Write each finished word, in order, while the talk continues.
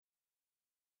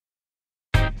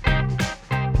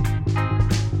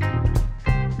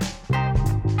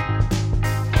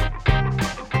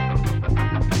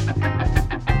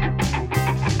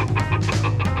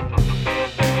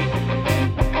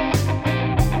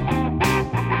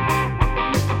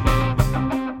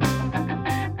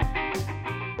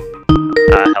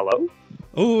Hello?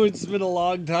 Oh, it's been a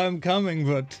long time coming,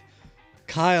 but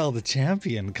Kyle, the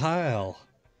champion, Kyle,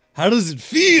 how does it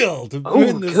feel to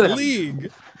win this Good.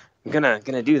 league? I'm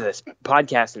gonna do this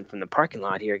podcasting from the parking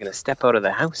lot here. Gonna step out of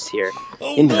the house here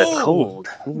Oh into no! the cold.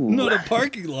 Ooh, Not a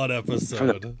parking lot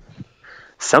episode.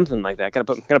 something like that. Gotta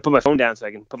put my phone down so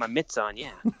I can put my mitts on.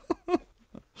 Yeah.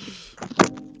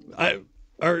 I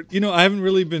haven't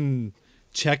really been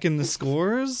checking the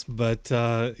scores, but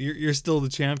you're still the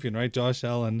champion, right? Josh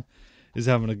Allen is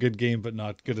having a good game, but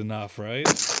not good enough, right?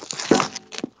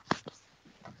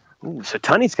 Ooh, so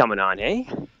Tunney's coming on, eh?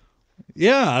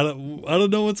 Yeah, I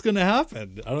don't know what's gonna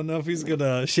happen. I don't know if he's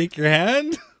gonna shake your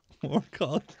hand or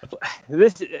call it.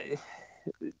 This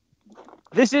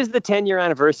is the 10-year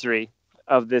anniversary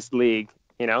of this league.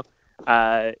 You know,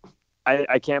 I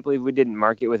can't believe we didn't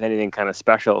mark it with anything kind of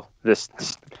special this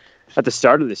at the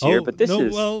start of this year. But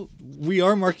well, we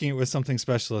are marking it with something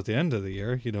special at the end of the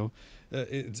year. You know,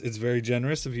 it's very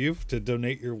generous of you to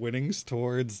donate your winnings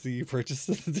towards the purchase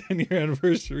of the 10-year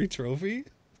anniversary trophy.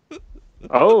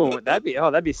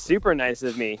 that'd be super nice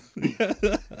of me.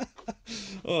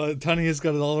 Well, Tony has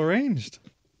got it all arranged.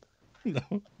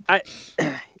 No.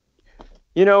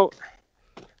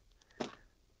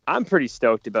 I'm pretty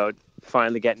stoked about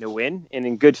finally getting a win, and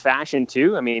in good fashion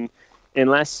too. I mean,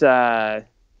 unless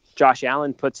Josh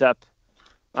Allen puts up,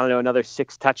 I don't know, another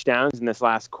 6 touchdowns in this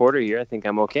last quarter here, I think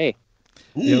I'm okay.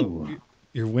 Your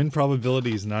win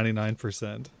probability is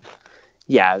 99%.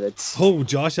 Yeah, that's. Oh,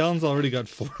 Josh Allen's already got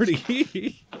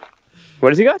 40. What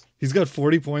has he got? He's got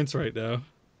 40 points right now.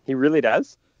 He really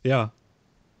does? Yeah.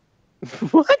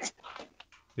 What?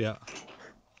 Yeah.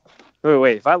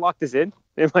 Wait. If I lock this in,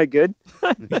 am I good?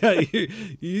 Yeah,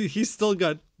 he's still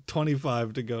got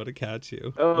 25 to go to catch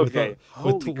you. Okay.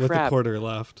 With the quarter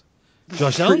left.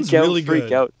 Josh Freak Allen's out, really freak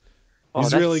good. Out.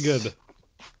 He's really good.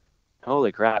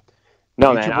 Holy crap.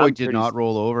 No, man. Future Boy did not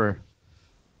roll over.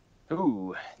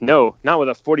 Ooh, no, not with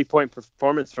a 40-point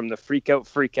performance from the freak out.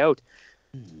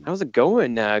 How's it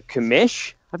going,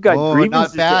 Kamish? I've got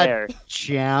grievances not bad, to air.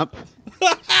 Champ.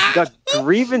 I've got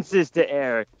grievances to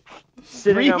air.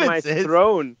 Sitting on my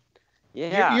throne.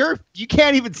 Yeah. You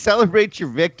can't even celebrate your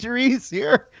victories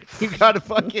here. You gotta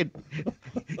fucking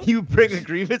you bring a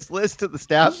grievance list to the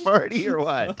staff party or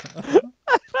what?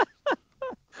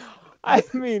 I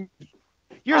mean,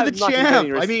 you're the champ. I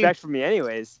mean, respect for me,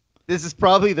 anyways. This is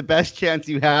probably the best chance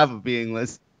you have of being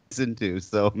listened to.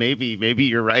 So maybe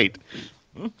you're right.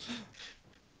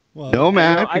 Well, no,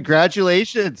 man.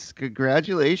 Congratulations. The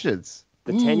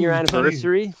 10-year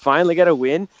anniversary. Finally got a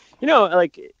win. You know,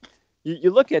 like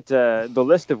you look at the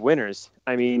list of winners.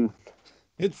 I mean,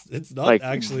 it's not like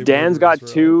actually. Dan's got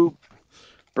 2.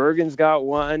 Bergen's got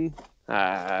 1.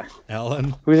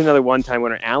 Allen. Who's another one-time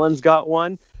winner? Allen's got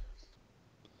 1.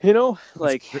 You know,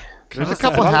 like there's a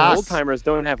couple old timers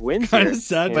don't have wins. Kind of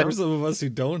sad for some of us who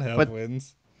don't have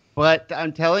wins. But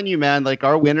I'm telling you, man, like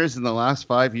our winners in the last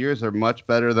 5 years are much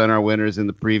better than our winners in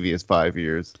the previous 5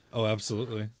 years. Oh,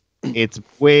 absolutely. It's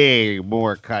way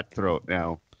more cutthroat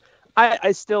now.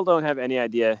 I still don't have any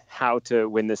idea how to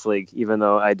win this league, even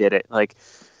though I did it. Like,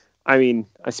 I mean,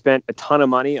 I spent a ton of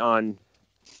money on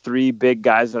 3 big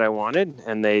guys that I wanted,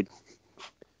 and they.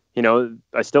 You know,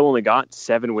 I still only got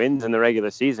 7 wins in the regular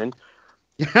season.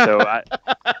 So, you know what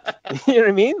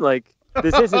I mean? Like,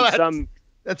 this isn't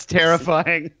That's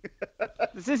terrifying.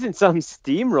 This isn't some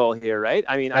steamroll here, right?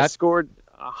 I mean, I scored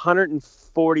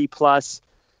 140 plus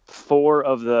 4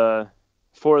 of the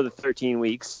 13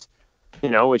 weeks, you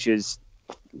know, which is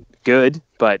good,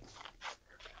 but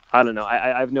I don't know.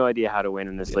 I have no idea how to win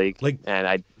in this league.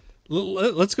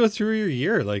 Let's go through your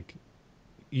year. Like,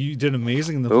 you did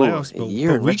amazing in the playoffs,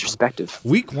 but retrospective.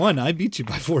 Week 1, I beat you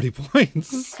by 40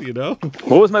 points. You know.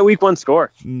 What was my week 1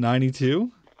 score? 92.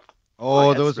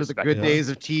 Oh, those were the good days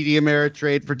of TD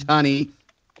Ameritrade for Tunney.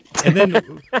 And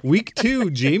then week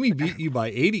 2, Jamie beat you by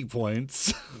 80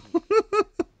 points.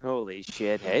 Holy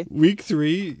shit! Hey. Week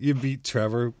 3, you beat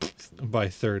Trevor by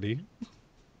 30.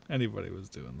 Anybody was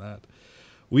doing that.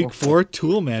 Week 4,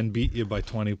 Toolman beat you by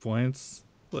 20 points.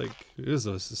 Like, it was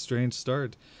a strange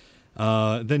start.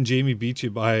 Then Jamie beat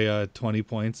you by 20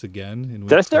 points again in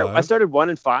week 5. I started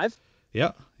 1-5.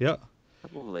 Yeah.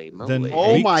 Holy moly! Then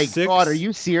oh my God, are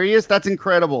you serious? That's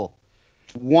incredible.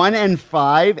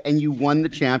 1-5, and you won the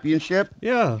championship.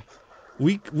 Yeah.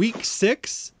 Week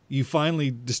 6, you finally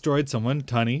destroyed someone,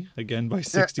 Tunney, again by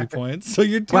 60 points. So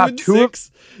you're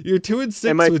 2-6. You're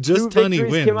 2-6 with just Tunney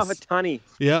wins. Came off a Tunney.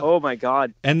 Yeah. Oh my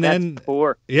God. And then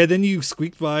 4. Yeah, then you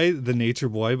squeaked by the Nature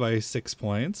Boy by 6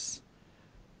 points.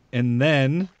 And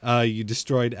then you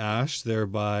destroyed Ash there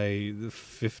by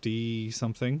 50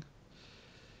 something.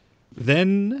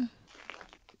 Then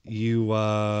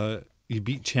You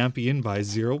beat Champion by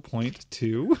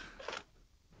 0.2.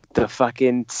 The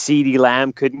fucking CeeDee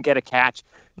Lamb couldn't get a catch.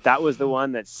 That was the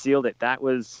one that sealed it. That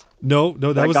was No,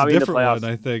 that was got a me in the different playoffs.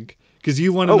 one, I think. Because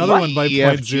you won Oh, another what? one by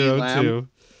EFG 0.02.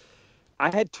 I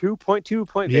had 2.2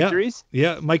 point Yeah. victories.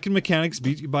 Yeah, Mike and Mechanics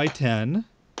beat you by 10.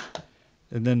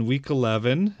 And then week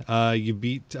 11, you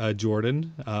beat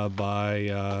Jordan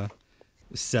by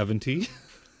 70.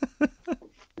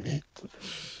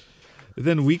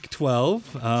 Then week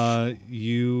 12,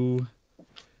 you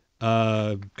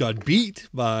got beat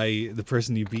by the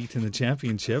person you beat in the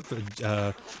championship.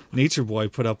 Nature Boy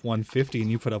put up 150 and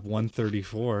you put up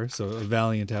 134, so a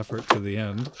valiant effort to the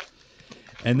end.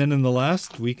 And then in the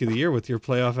last week of the year, with your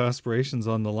playoff aspirations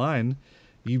on the line,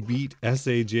 you beat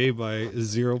SAJ by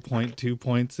 0.2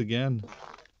 points again.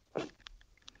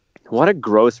 What a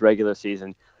gross regular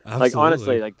season. Absolutely. Like,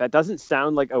 honestly, like that doesn't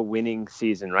sound like a winning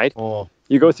season, right? Oh,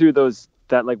 You go through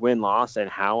that like win-loss and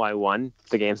how I won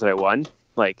the games that I won.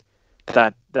 Like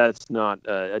that's not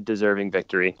a deserving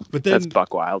victory. But then that's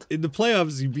buck wild. in the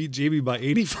playoffs, you beat Jamie by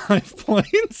 85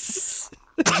 points.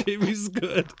 Jamie's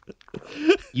good.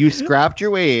 you scrapped your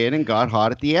way in and got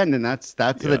hot at the end, and that's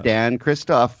the Dan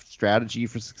Christoph strategy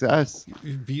for success.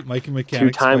 You beat Mike and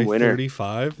Mechanics by Two-time winner.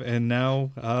 35, and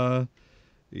now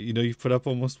you've put up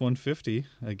almost 150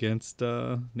 against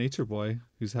Nature Boy,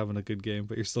 who's having a good game,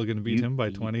 but you're still going to beat him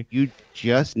by 20. You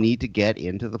just need to get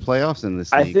into the playoffs in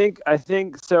this league. I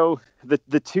think so.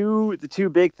 The two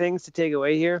big things to take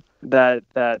away here, that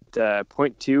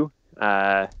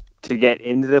 0.2 to get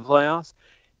into the playoffs,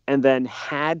 and then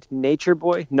had Nature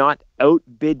Boy not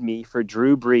outbid me for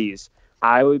Drew Brees,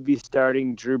 I would be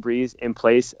starting Drew Brees in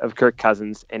place of Kirk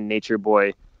Cousins, and Nature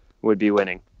Boy would be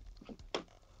winning.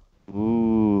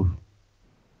 Ooh.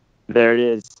 There it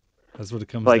is. That's what it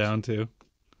comes Like, down to.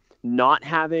 Not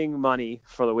having money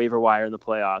for the waiver wire in the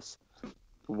playoffs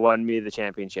won me the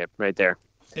championship right there.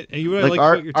 And you Like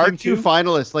about your our team two too?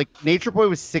 finalists, like Nature Boy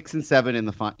was 6 and 7 in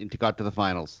the got to the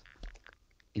finals.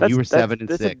 And you were 7 and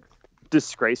 6.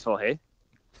 Disgraceful, hey?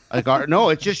 No,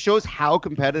 it just shows how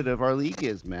competitive our league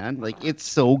is, man. Like, it's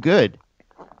so good.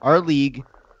 Our league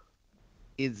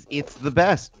it's the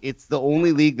best. It's the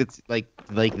only league that's like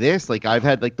this. Like, I've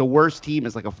had, like, the worst team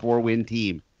is like a 4-win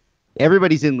team.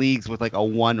 Everybody's in leagues with like a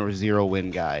 1 or 0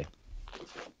 win guy.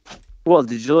 Well,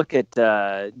 did you look at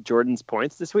Jordan's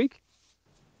points this week?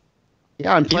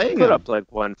 Yeah, I'm He playing put him. up like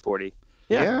 140.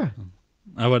 Yeah.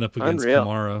 I went up against Unreal.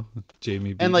 Kamara.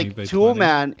 Jamie beat And me like by 20.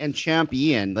 Toolman and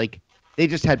Champion, like, they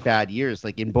just had bad years.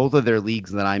 Like, in both of their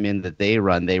leagues that I'm in that they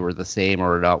run, they were the same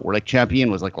or not. Where like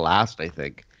Champion was like last, I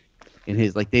think. In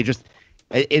his, like,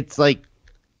 it's like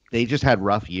they just had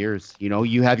rough years. You know,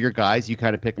 you have your guys, you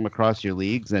kind of pick them across your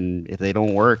leagues, and if they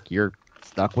don't work, you're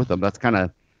stuck with them. That's kind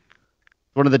of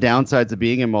one of the downsides of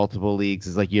being in multiple leagues,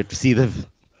 is like you have to see the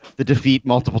defeat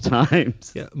multiple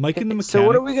times. Yeah, Mike and the Mechanic So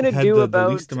what are we gonna had do the about,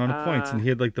 least amount of points, and he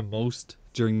had like the most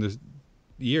during the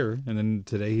year, and then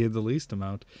today he had the least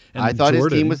amount. And I thought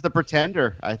Jordan, his team was the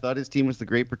pretender. I thought his team was the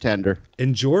great pretender.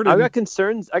 And Jordan, I got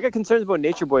concerns about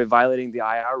Nature Boy violating the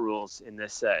IR rules in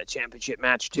this championship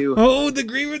match too. oh, the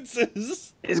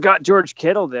grievances. He's got George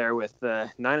Kittle there with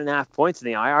 9.5 points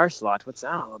in the IR slot. What's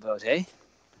that all about, hey?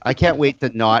 I can't wait to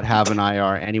not have an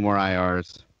IR, any more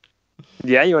IRs.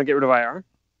 Yeah, you want to get rid of IR?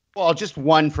 Well, just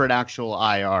one for an actual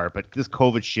IR, but this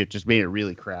COVID shit just made it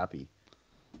really crappy.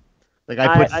 Like,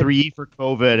 I put 3 for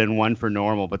COVID and 1 for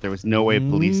normal, but there was no way of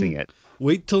policing it.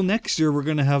 Wait till next year. We're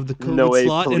gonna have the COVID No way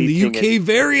slot and the policing UK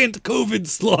variant COVID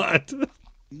slot.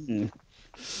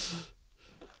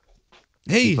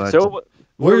 Hey, But- So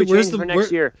what are we where's changing for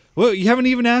next year? well, you haven't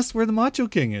even asked where the Macho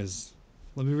King is.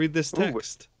 Let me read this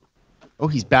text. Oh,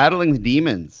 he's battling the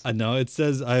demons. I know it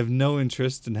says I have no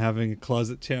interest in having a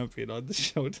closet champion on the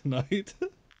show tonight.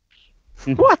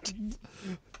 What?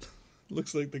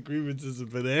 Looks like the grievances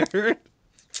have been aired.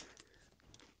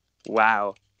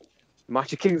 Wow.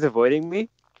 Macho King's avoiding me?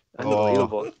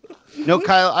 Unbelievable. No,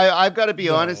 Kyle, I've got to be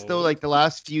honest, No. though, like the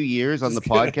last few years on the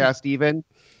podcast even,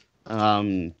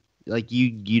 like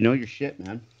you know your shit,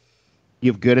 man.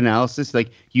 You have good analysis.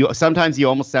 Like, sometimes you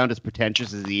almost sound as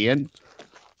pretentious as Ian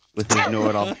with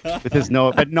his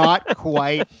know-it-all, but not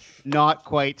quite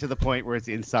to the point where it's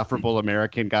insufferable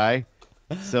American guy.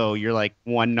 So you're like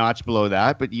one notch below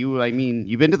that, but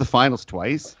you've been to the finals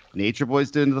twice. Nature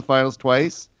Boy's been to the finals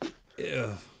twice.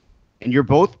 Yeah. And you're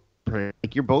both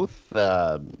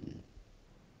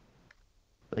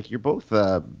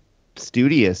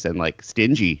studious and like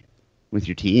stingy with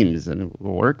your teams, and it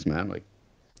works, man. Like,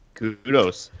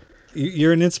 kudos.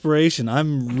 You're an inspiration.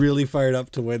 I'm really fired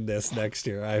up to win this next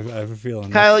year. I have a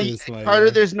feeling. Kyle, Next year's my Carter,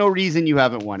 year. there's no reason you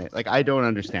haven't won it. Like, I don't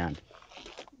understand.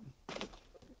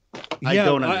 I Yeah,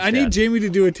 don't I need understand. Jamie to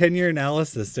do a 10-year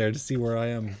analysis there to see where I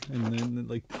am, and then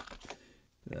like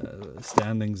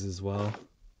standings as well.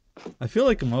 I feel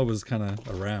like I'm always kind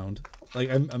of around. Like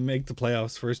I make the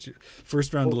playoffs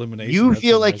first round elimination. You That's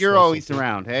feel one of like my you're always specialties.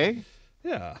 around, hey?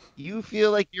 Yeah. You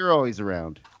feel like you're always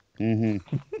around. hmm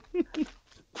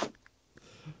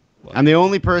Well, I'm the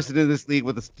only person in this league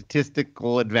with a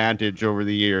statistical advantage over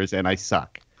the years, and I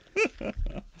suck.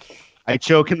 I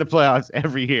choke in the playoffs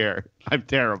every year. I'm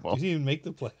terrible. didn't even make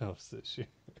the playoffs this year.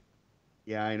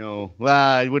 Yeah, I know.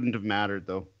 Well, it wouldn't have mattered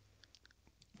though.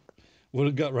 Would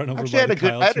have got run over Actually, by the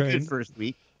Kyle I had a train. good first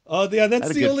week. Oh yeah, that's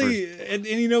Had a the good only and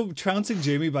you know trouncing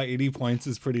Jamie by 80 points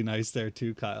is pretty nice there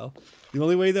too, Kyle. The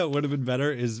only way that would have been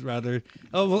better is rather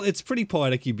it's pretty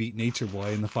poetic you beat Nature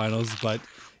Boy in the finals, but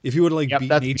if you would have Yep, beat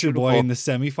that's Nature Boy beautiful. in the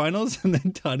semifinals and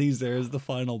then Tunney's there as the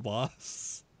final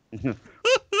boss.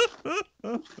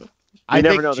 I You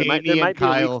never think know. There Jamie might and be a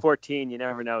Kyle. week 14. You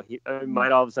never know. It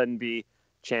might all of a sudden be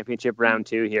championship round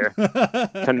 2 here.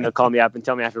 Kind of call me up and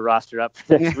tell me I have to roster up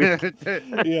for next week.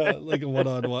 Yeah, like a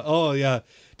one-on-one. Oh yeah,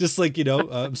 just like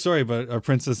I'm sorry, but our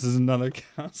princess is another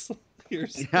castle.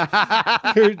 Here's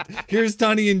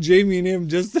Tony and Jamie and him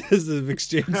just as of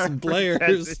exchanged some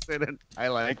players. I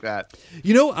like that.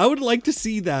 I would like to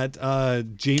see that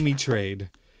Jamie trade.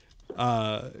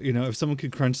 If someone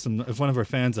could if one of our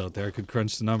fans out there could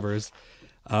crunch the numbers,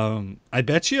 I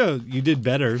bet you did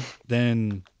better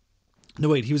than. No,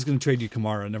 wait, he was going to trade you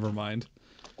Kamara. Never mind.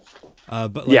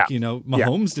 But Yeah.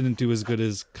 Mahomes didn't do as good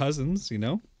as Cousins.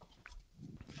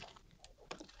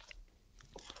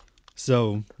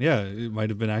 So yeah, it might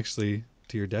have been actually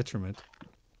to your detriment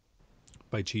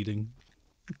by cheating.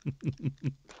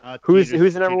 Who's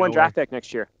the number one draft pick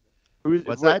next year?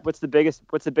 What's that? What's the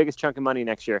biggest chunk of money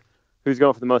next year? Who's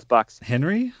going for the most bucks?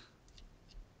 Henry?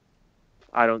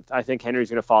 I think Henry's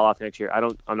going to fall off next year.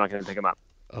 I'm not going to pick him up.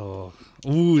 Oh,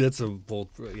 ooh, that's a bold.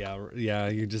 Yeah.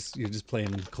 You're just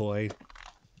playing coy.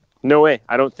 No way.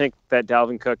 I don't think that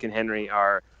Dalvin Cook and Henry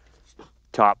are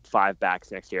top 5 backs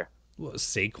next year. Well,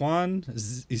 Saquon,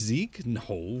 Zeke?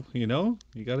 No, you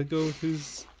got to go with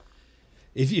who's.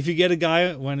 If you get a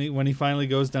guy when he finally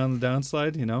goes down the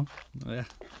downslide, yeah.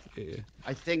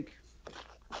 I think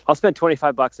I'll spend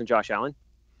 $25 on Josh Allen.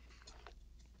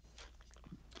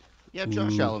 Yeah,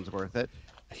 Josh Allen's worth it.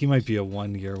 He might be a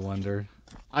 1-year wonder.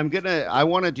 I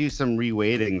want to do some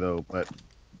reweighting though, but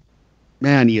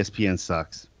man, ESPN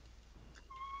sucks.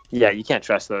 Yeah, you can't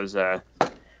trust those.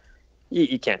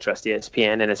 You can't trust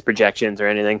ESPN and its projections or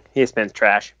anything. ESPN's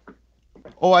trash.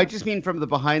 Oh, I just mean from the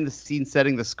behind the scenes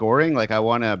setting the scoring. Like I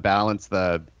want to balance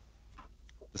the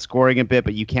scoring a bit,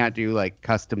 but you can't do like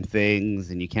custom things,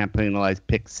 and you can't penalize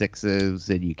pick sixes,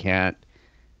 and you can't.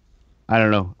 I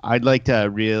don't know. I'd like to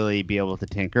really be able to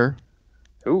tinker.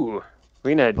 Ooh,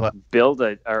 we're gonna build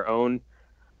our own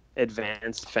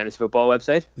advanced fantasy football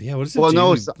website. Yeah, what is it? Well,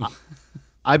 no,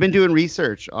 I've been doing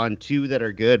research on 2 that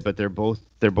are good, but they're both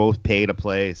pay to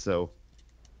play. So,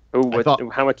 how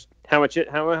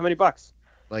many bucks?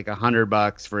 Like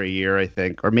 $100 for a year, I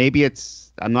think, or maybe it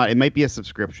might be a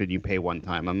subscription you pay one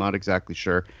time. I'm not exactly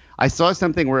sure. I saw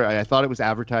something where I thought it was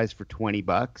advertised for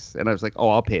 $20, and I was like, oh,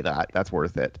 I'll pay that. That's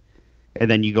worth it. And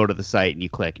then you go to the site and you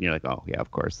click, and you're like, oh yeah,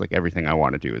 of course. Like everything I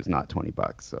want to do is not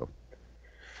 $20. So,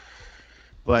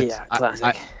 but yeah,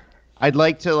 classic. I'd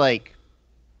like to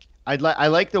I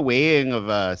like the weighing of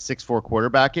 6'4"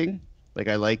 quarterbacking. Like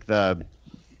I like the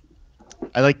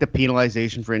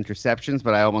penalization for interceptions,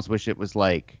 but I almost wish it was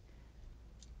like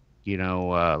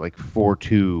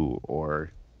 4-2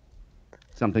 or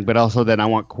something. But also then I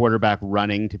want quarterback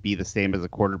running to be the same as a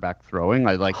quarterback throwing.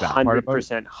 I like that part about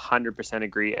it. 100%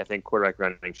 agree. I think quarterback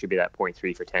running should be that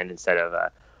 0.3 for 10 instead of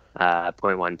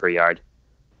 0.1 per yard.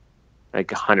 Like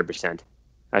 100%.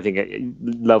 I think it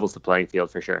levels the playing field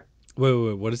for sure.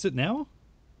 Wait, what is it now?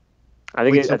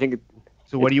 I think.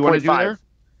 So what do you want to do there?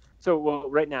 So,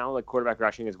 right now, like quarterback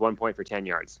rushing is 1 point for 10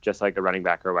 yards, just like a running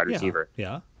back or a wide receiver.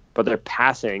 Yeah. But their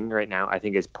passing right now, I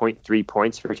think, is 0.3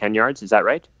 points for 10 yards. Is that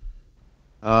right?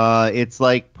 It's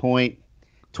like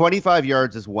 25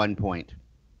 yards is 1 point.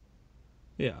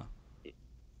 Yeah.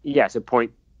 Yeah, so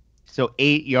point. So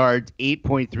 8 yards,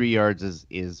 8.3 yards is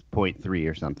 0.3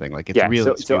 or something. Like it's really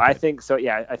so stupid. I think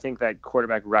that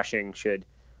quarterback rushing should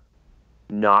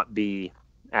not be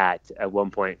at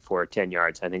 1 point for 10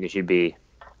 yards. I think it should be,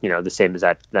 the same as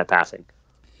that passing.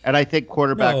 And I think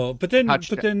quarterback. No, but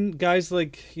then guys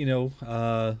like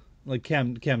Cam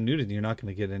Newton, you're not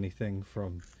going to get anything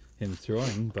from in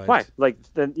throwing, but Why? Like,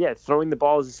 then yeah, throwing the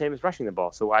ball is the same as rushing the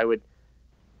ball. So why would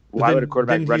a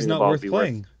quarterback then running he's the not ball worth be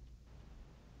playing? worth?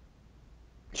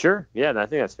 Sure, yeah, I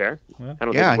think that's fair. Yeah. I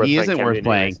don't Yeah, think he it's isn't worth worth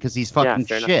playing anyways. because he's fucking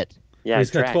fair enough. shit. Yeah,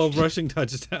 He's got trash. 12 rushing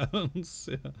touchdowns.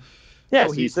 Yeah. Yeah, Oh,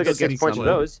 so he you still still get 6 gets points for some.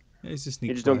 those. He's just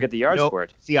You just don't get the yards Nope. for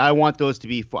it. See, I want those to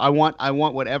be. I want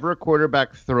whatever a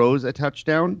quarterback throws a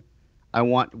touchdown. I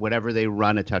want whatever they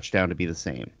run a touchdown to be the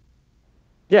same.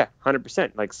 Yeah,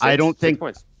 100%. Like I don't 6 think-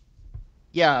 points.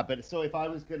 Yeah, but so if I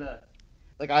was gonna,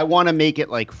 like, I want to make it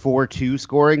like 4-2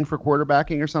 scoring for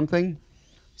quarterbacking or something.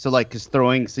 So like, cause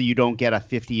throwing, so you don't get a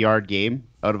 50-yard game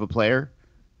out of a player.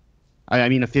 I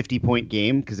mean a 50-point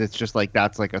game because it's just like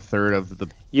that's like a third of the.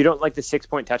 You don't like the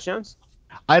 6-point touchdowns?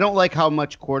 I don't like how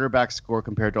much quarterbacks score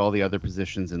compared to all the other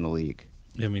positions in the league.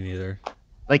 Yeah, me neither.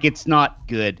 Like it's not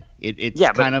good. It's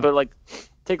Yeah, kind of. but like,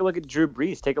 take a look at Drew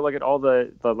Brees. Take a look at all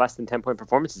the less than 10-point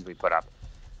performances we put up.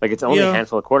 Like, it's only a Yeah.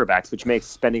 handful of quarterbacks, which makes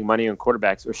spending money on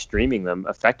quarterbacks or streaming them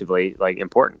effectively like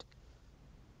important.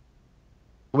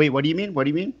 Wait, what do you mean? What do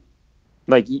you mean?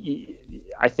 Like,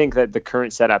 I think that the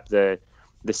current setup, the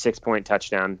 6-point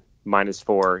touchdown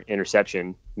 -4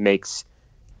 interception makes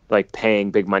like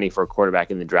paying big money for a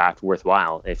quarterback in the draft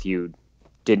worthwhile if you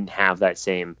didn't have that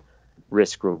same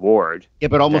risk reward. Yeah,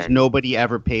 but almost then- nobody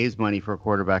ever pays money for a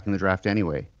quarterback in the draft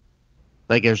anyway.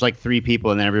 Like there's like 3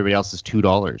 people and then everybody else is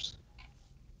 $2.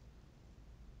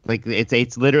 Like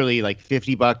it's literally like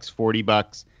 $50,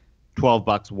 $40, $12,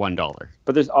 $1.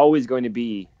 But there's always going to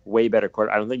be way better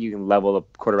quarter. I don't think you can level the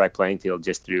quarterback playing field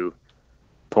just through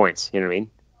points. You know what I mean?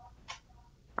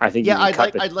 I think Yeah, you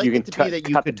can I'd like you it can to be that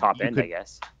you cut the could- top you end, could- I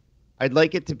guess. I'd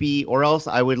like it to be, or else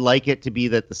I would like it to be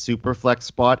that the super flex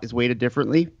spot is weighted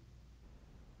differently.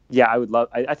 Yeah, I would love.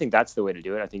 I think that's the way to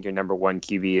do it. I think your number one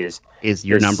QB Is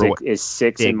your is number six, one? is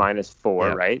 6 big. and -4,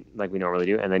 Yeah. right? Like we normally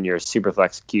do, and then your super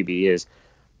flex QB is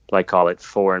like call it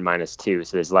 4 and -2,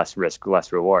 so there's less risk,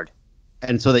 less reward.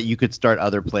 And so that you could start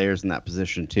other players in that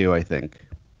position too. I think.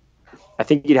 I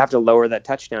think you'd have to lower that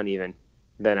touchdown even.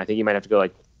 Then I think you might have to go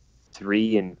like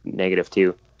 3 and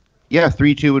 -2. Yeah,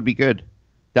 3-2 would be good.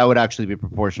 That would actually be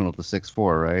proportional to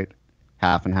 6-4, right?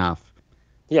 Half and half.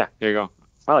 Yeah, there you go.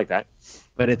 I like that.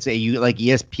 But it's you like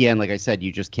ESPN, like I said,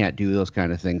 you just can't do those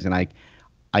kind of things, and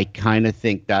I kind of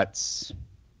think that's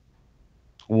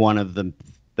one of the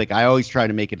like I always try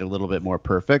to make it a little bit more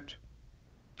perfect.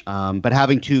 But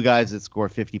having 2 guys that score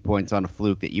 50 points on a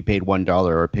fluke that you paid $1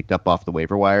 or picked up off the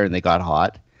waiver wire and they got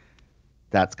hot,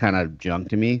 that's kind of junk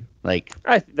to me. Like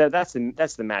That's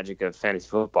the magic of fantasy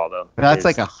football, though. that's is-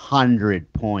 like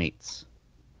 100 points.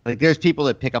 Like there's people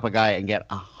that pick up a guy and get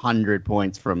 100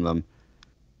 points from them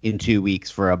in 2 weeks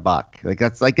for $1. Like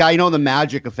that's like I know the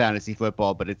magic of fantasy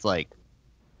football, but it's like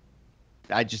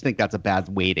I just think that's a bad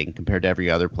weighting compared to every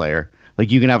other player. Like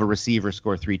you can have a receiver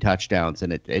score 3 touchdowns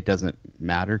and it doesn't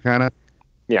matter kind of.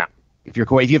 Yeah. If you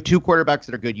have 2 quarterbacks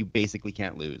that are good, you basically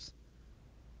can't lose.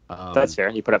 That's fair.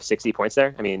 You put up 60 points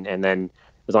there. I mean, and then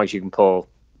as long as you can pull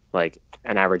like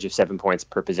an average of 7 points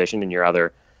per position in your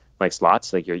other like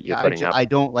slots, like you're putting up. I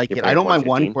don't like you're it. I don't mind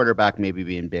 115. one quarterback maybe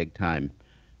being big time,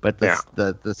 but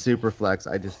the super flex,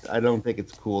 I don't think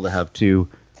it's cool to have two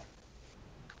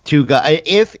guys.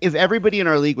 If everybody in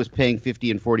our league was paying $50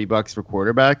 and $40 for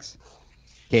quarterbacks,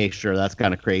 okay, sure, that's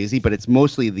kind of crazy. But it's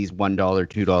mostly these $1,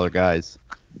 $2 guys,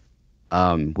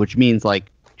 which means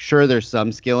like sure there's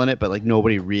some skill in it, but like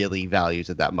nobody really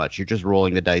values it that much. You're just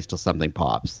rolling the dice till something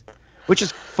pops, which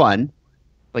is fun.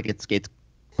 Like it's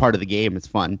part of the game. It's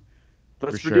fun.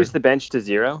 Let's for reduce sure. the bench to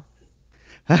 0.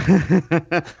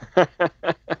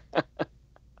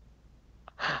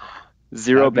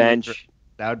 Zero That'd be bench.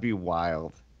 That would be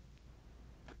wild.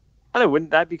 I don't know,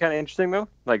 wouldn't that be kind of interesting though?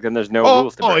 Like then there's no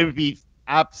rules to it break. would be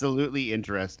absolutely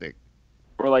interesting.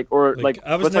 or like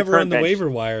I was what's our never on current the bench? waiver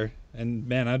wire, and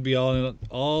man, I'd be all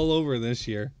over this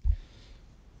year.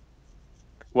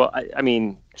 Well, I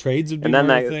mean, Trades would be and then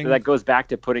more a thing. that goes back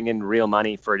to putting in real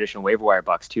money for additional waiver wire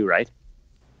bucks too, right?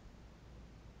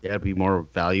 Yeah, it'd be more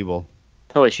valuable.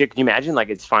 Holy shit! Can you imagine? Like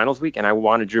it's finals week, and I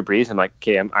wanted Drew Brees. I'm like,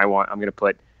 okay, I'm gonna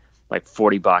put like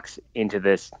 $40 into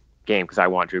this game because I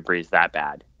want Drew Brees that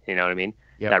bad. You know what I mean?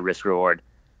 Yep. That risk reward.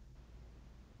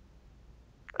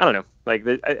 I don't know. Like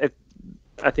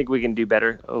I think we can do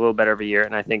better, a little better every year,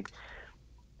 and I think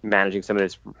managing some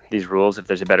of these rules, if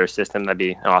there's a better system, that'd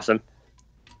be awesome.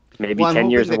 Maybe Well, I'm 10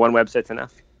 years hoping of one website's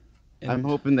enough. I'm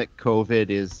hoping that COVID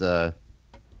is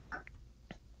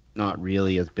not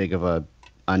really as big of a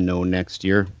unknown next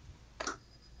year.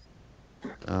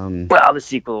 Well, the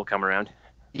sequel will come around.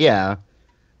 Yeah,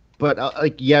 but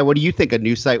what do you think? A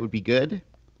new site would be good?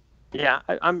 Yeah,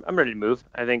 I'm ready to move.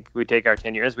 I think we take our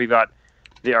 10 years. We've got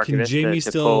the Can archivist Jamie to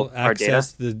still pull our data.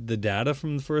 access the data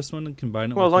from the first one and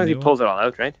combine it Well, with as long the as he new one? pulls it all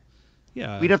out, right?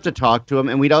 Yeah. We'd have to talk to him,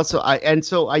 and we'd also.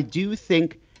 I do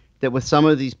think that with some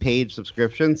of these paid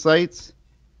subscription sites,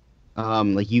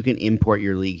 like you can import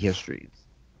your league histories.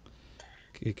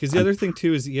 Because the other thing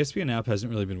too is the ESPN app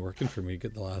hasn't really been working for me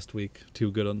the last week.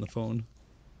 Too good on the phone.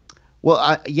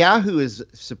 Well, Yahoo is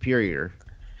superior.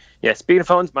 Yeah. Speaking of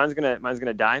phones, mine's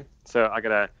gonna die. So I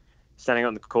gotta standing out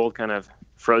in the cold, kind of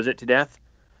froze it to death.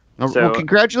 So- Well,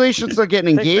 congratulations on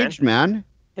getting Thanks, engaged, man.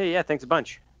 Hey, yeah, thanks a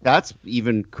bunch. That's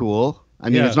even cool. I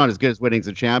mean, Yeah. it's not as good as winning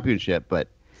the championship, but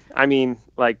I mean,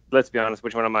 like, let's be honest.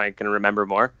 Which one am I gonna remember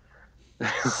more? and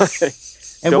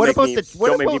Don't what make about me- the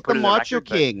don't make me put the it in the Macho record,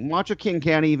 but- King? Macho King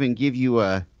can't even give you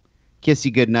a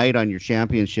kissy good night on your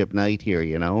championship night here.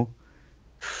 You know,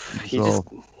 He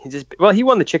So- just well, he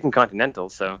won the Chicken Continental,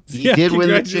 so he did win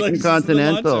the Chicken congratulations to the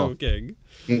Macho Continental. King.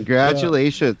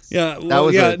 Congratulations. Yeah, that well,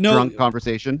 was yeah, a no- drunk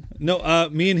conversation. No,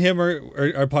 me and him are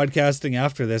podcasting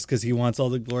after this because he wants all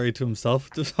the glory to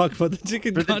himself to talk about the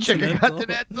Chicken For the Chicken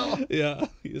Continental. Continental. Yeah,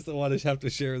 he doesn't want to have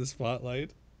to share the spotlight.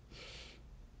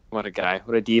 what a guy,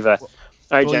 what a diva. All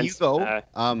right, Well, you gents.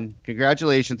 go.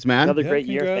 Congratulations, man. Another Yeah, great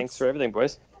year. congrats. Thanks for everything,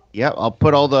 boys. Yeah, I'll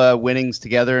put all the winnings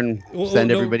together and Well, send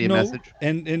no, everybody no, a message.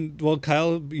 And well,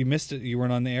 Kyle, you missed it. You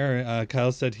weren't on the air.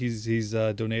 Kyle said he's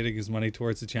donating his money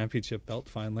towards the championship belt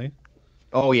finally.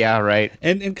 Oh yeah, right.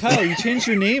 And Kyle, you changed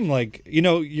your name. Like, you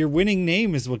know, your winning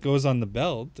name is what goes on the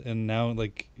belt, and now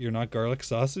like you're not Garlic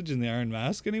Sausage in the Iron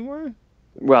Mask anymore.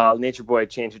 Well, Nature Boy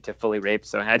changed it to Fully Raped,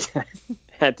 so I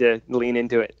had to lean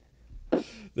into it.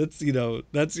 That's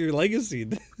that's your legacy.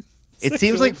 It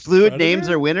seems like Sexual fluid predator? names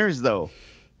are winners, though.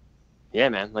 Yeah,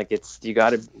 man. Like you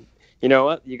gotta, you know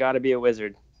what? You gotta be a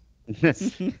wizard.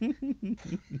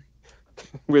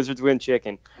 Wizards win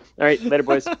chicken. All right, later,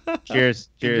 boys. Cheers.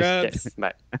 Cheers. Congrats. Okay,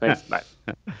 bye. Thanks. Bye.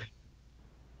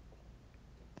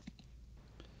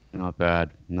 Not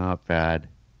bad. Not bad.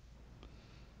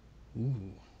 Ooh,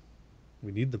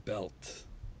 we need the belt.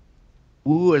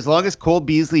 Ooh, as long as Cole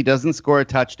Beasley doesn't score a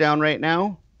touchdown right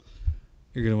now,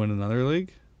 You're gonna win another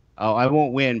league. oh, I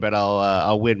won't win, but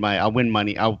I'll win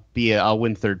money. I'll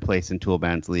win third place in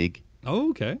Toolman's league. Oh,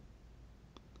 okay.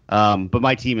 But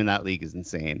my team in that league is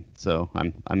insane, so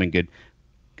I'm in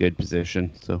good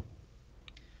position. So,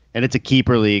 and it's a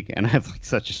keeper league, and I have like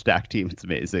such a stacked team. It's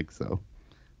amazing. So,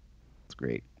 it's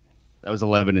great. That was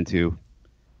 11-2,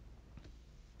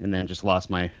 and then just lost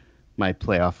my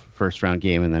playoff first round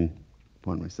game, and then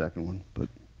won my second one. But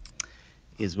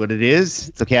is what it is.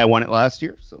 It's okay. I won it last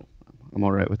year, so I'm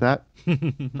all right with that.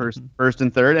 First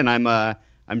and third, and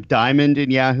I'm diamond in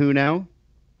Yahoo now.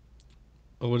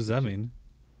 Oh, what does that mean?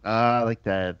 Like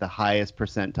the highest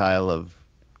percentile of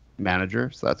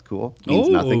manager, so that's cool. Means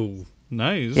nothing.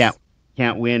 Nice.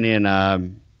 Can't win in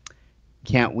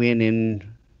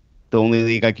the only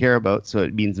league I care about, so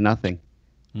it means nothing.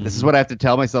 This is what I have to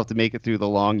tell myself to make it through the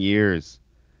long years.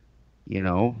 You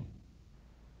know.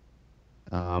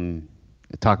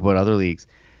 Talk about other leagues.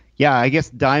 Yeah, I guess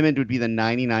diamond would be the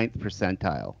 99th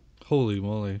percentile. Holy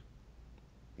moly.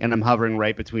 And I'm hovering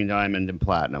right between diamond and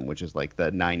platinum, which is like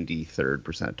the 93rd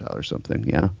percentile or something.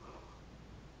 Yeah.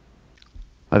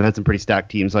 I've had some pretty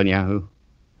stacked teams on Yahoo.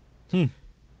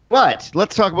 But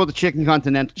let's talk about the Chicken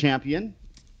Continental Champion,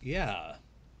 Yeah.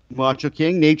 Macho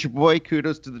King, Nature Boy.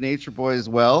 Kudos to the Nature Boy as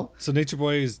well. So Nature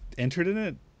Boy is entered in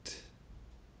it?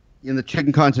 In the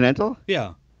Chicken Continental?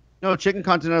 Yeah. No, Chicken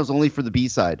Continental is only for the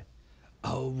B-side.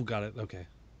 Oh, got it. Okay.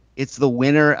 It's the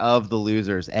winner of the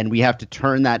losers, and we have to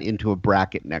turn that into a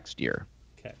bracket next year.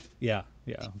 Okay. Yeah.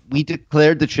 Yeah. We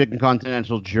declared the Chicken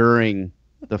Continental during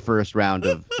the first round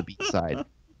of the B-side.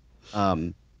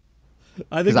 I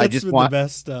 'Cause think I that's just been want- the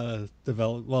best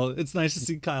develop. Well, it's nice to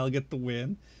see Kyle get the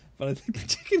win, but I think the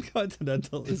Chicken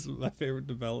Continental is my favorite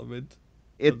development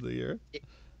of the year.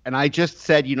 And I just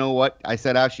said, you know what? I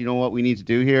said, Ash, you know what we need to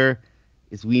do here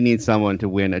is we need someone to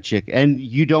win a chicken. And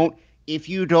if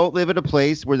you don't live at a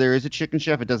place where there is a chicken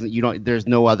chef, there's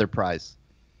no other prize.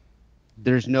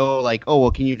 There's no like, oh,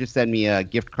 well, can you just send me a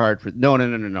gift card for,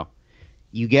 no.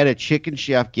 You get a Chicken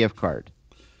Chef gift card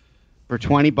for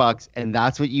 $20, and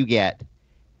that's what you get.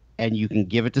 And you can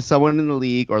give it to someone in the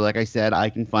league, or like I said, I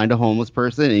can find a homeless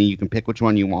person and you can pick which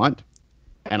one you want.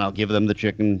 And I'll give them the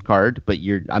chicken card, but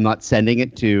I'm not sending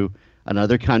it to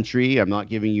another country. I'm not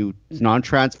giving you, it's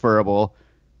non-transferable.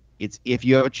 It's if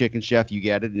you have a Chicken Chef, you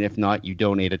get it, and if not, you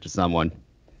donate it to someone.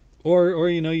 Or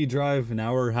you drive an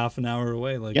hour, half an hour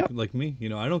away, Yep. like me.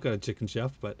 I don't got a Chicken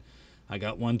Chef, but I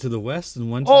got one to the west and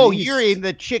one to Oh, the east. you're in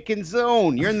the chicken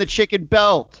zone. You're in the chicken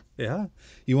belt. Yeah.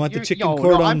 You want the You're- chicken no,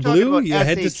 cordon I'm talking bleu? about You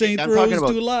head to SAT. St. I'm Rose talking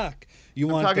about- du Lac. You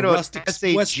I'm want talking the about rustic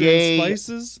SHA Western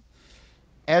spices?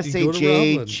 You go to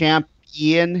SHA Roblin.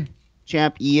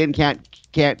 Champ Ian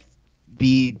can't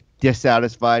be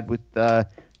dissatisfied with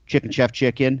Chicken Chef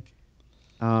chicken.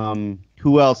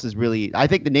 Who else is really? I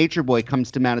think the Nature Boy comes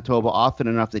to Manitoba often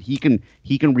enough that he can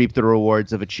reap the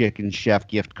rewards of a Chicken Chef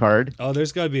gift card. Oh,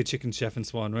 there's got to be a Chicken Chef in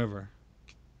Swan River.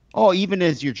 Oh, even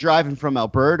as you're driving from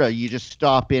Alberta, you just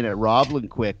stop in at Roblin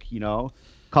quick,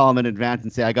 call them in advance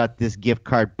and say, I got this gift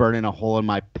card burning a hole in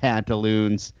my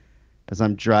pantaloons as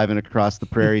I'm driving across the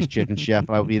prairies, Chicken Chef.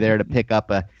 I'll be there to pick up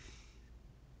a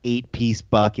 8-piece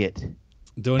bucket.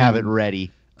 Have it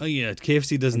ready. Oh, yeah.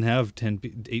 KFC doesn't have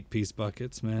 8-piece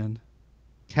buckets, man.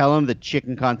 Tell them the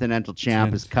Chicken Continental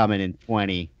Champ is coming in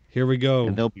 20. Here we go.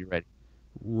 And they'll be ready.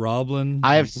 Roblin,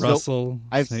 Russell,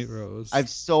 St. Rose. I have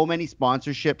so many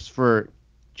sponsorships for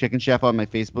Chicken Chef on my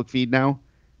Facebook feed now.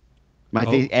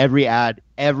 Every ad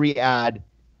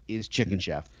is Chicken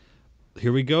Chef.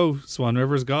 Here we go. Swan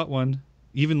River's got one.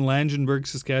 Even Langenburg,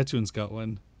 Saskatchewan's got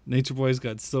one. Nature Boy's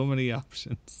got so many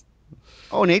options.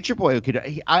 Oh, Nature Boy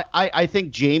could. I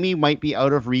think Jamie might be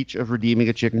out of reach of redeeming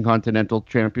a Chicken Continental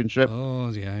Championship. Oh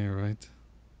yeah, you're right.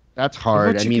 That's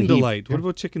hard. What about Chicken Delight? What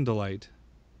about Chicken Delight?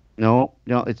 No,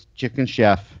 it's Chicken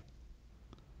Chef.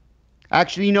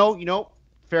 Actually,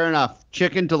 fair enough.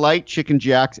 Chicken Delight, Chicken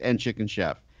Jacks, and Chicken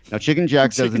Chef. Now, Chicken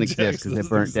Jacks doesn't exist because it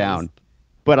burnt down.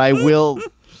 But I will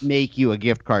make you a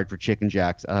gift card for Chicken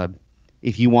Jacks.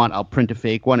 If you want, I'll print a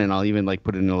fake one and I'll even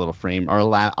put it in a little frame, or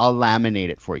I'll laminate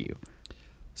it for you.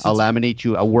 I'll laminate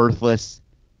you a worthless,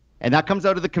 and that comes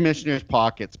out of the commissioner's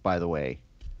pockets, by the way.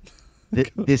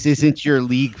 This isn't your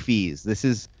league fees. This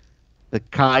is the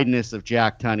kindness of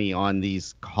Jack Tunney on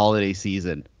these holiday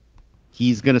season.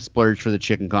 He's gonna splurge for the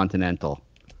Chicken Continental.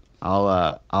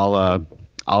 I'll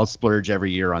splurge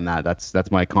every year on that.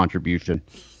 That's my contribution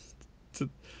to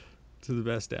the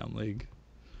best damn league.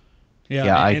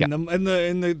 Yeah, and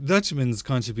the Dutchman's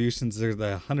contributions are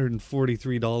the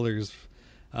 $143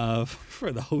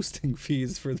 for the hosting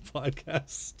fees for the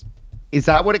podcast. Is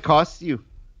that what it costs you?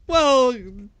 Well,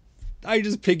 I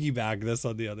just piggyback this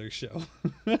on the other show.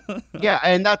 Yeah,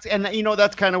 and that's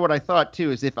kind of what I thought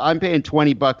too. Is if I'm paying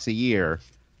 $20 a year,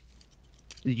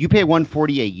 you pay $140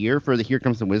 a year for the Here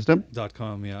Comes the Wisdom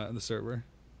 .com, yeah, the server.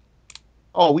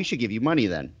 Oh, we should give you money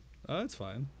then. Oh, that's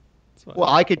fine. Well,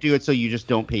 I could do it so you just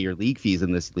don't pay your league fees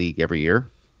in this league every year.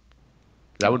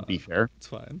 That would be fair. It's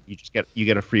fine. You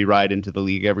get a free ride into the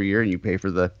league every year, and you pay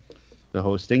for the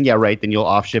hosting. Yeah, right. Then you'll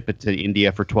off ship it to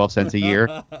India for 12 cents a year,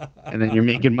 and then you're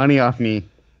making money off me.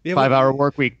 Yeah, 5-hour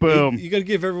work week. Boom. You got to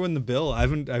give everyone the bill. I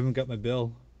haven't got my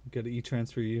bill. Got to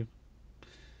e-transfer you.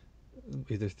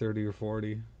 Either 30 or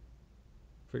 40.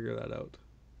 Figure that out.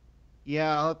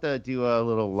 Yeah, I'll have to do a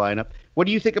little lineup. What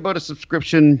do you think about a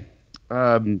subscription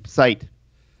site?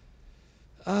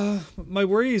 My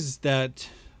worry is that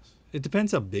it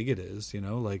depends how big it is,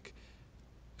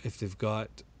 if they've got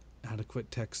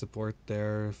adequate tech support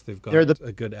there, if they've got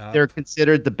a good app. They're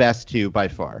considered the best two by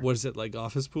far. What is it, like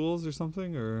Office Pools or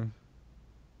something, or?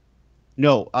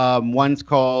 No, one's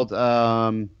called,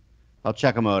 I'll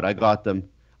check them out. I got them.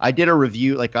 I did a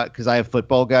review, because I have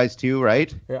football guys too,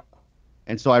 right? Yeah.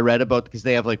 And so I read about, because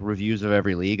they have reviews of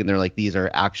every league, and they're like, these are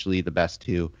actually the best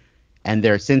two. And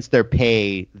since their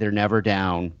pay, they're never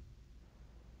down.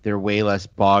 They're way less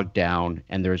bogged down,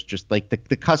 and there's just the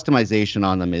customization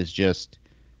on them is just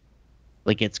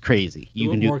it's crazy.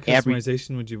 You can do more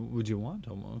customization would you want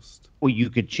almost? Well, you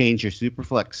could change your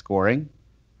Superflex scoring.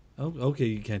 Oh, okay.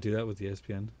 You can't do that with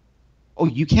ESPN. Oh,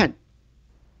 you can't.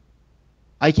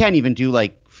 I can't even do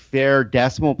fair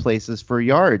decimal places for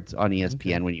yards on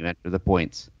ESPN when you enter the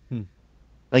points.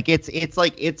 It's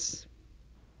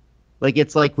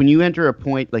like when you enter a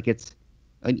point, it's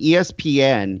an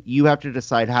ESPN, you have to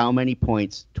decide how many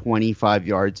points 25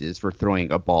 yards is for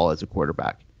throwing a ball as a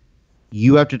quarterback.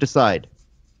 You have to decide.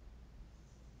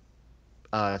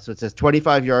 So it says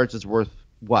 25 yards is worth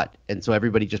what? And so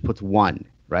everybody just puts 1,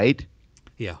 right?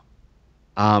 Yeah.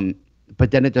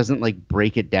 But then it doesn't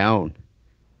break it down.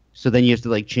 So then you have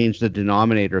to change the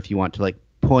denominator if you want to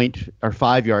point or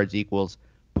 5 yards equals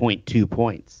 0.2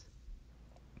 points.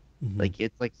 Mm-hmm.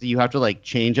 It's so you have to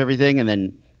change everything, and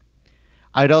then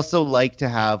I'd also like to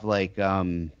have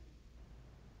I'd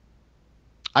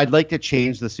like to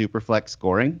change the Superflex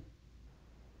scoring.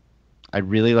 I'd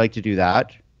really like to do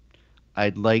that.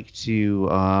 I'd like to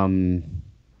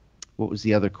what was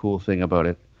the other cool thing about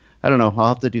it? I don't know. I'll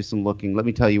have to do some looking. Let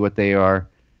me tell you what they are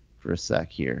for a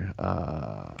sec here.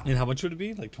 And how much would it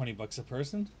be? $20 a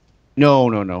person?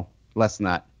 No. Less than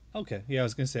that. Okay. Yeah, I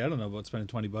was going to say, I don't know about spending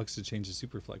 $20 to change the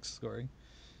Superflex scoring.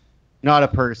 Not a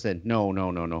person.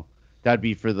 No. That'd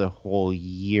be for the whole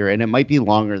year, and it might be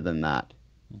longer than that.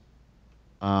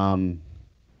 Yeah,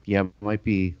 it might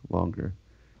be longer.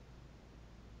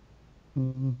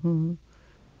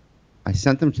 I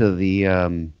sent them to the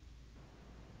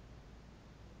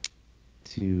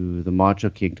Macho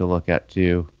King to look at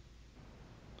too.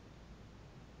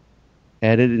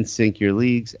 Edit and sync your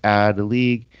leagues. Add a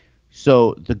league.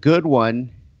 So the good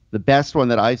one, the best one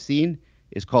that I've seen,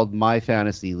 is called My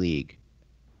Fantasy League.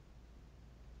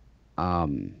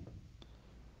 That's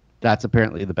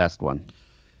apparently the best one.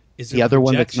 Is The there other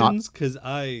one that's not- projections? Because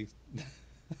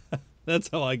that's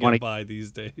how I get by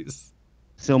these days.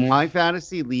 So My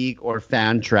Fantasy League or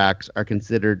Fantrax are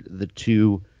considered the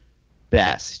two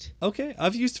best. Okay,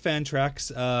 I've used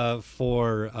Fantrax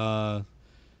for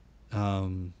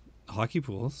hockey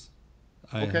pools.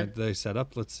 I Okay. had they set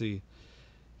up. Let's see.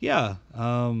 Yeah.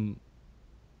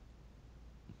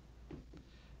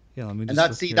 Yeah. Let me just. And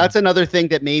look here. that's another thing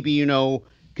that maybe,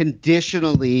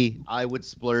 conditionally I would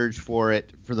splurge for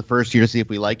it for the first year to see if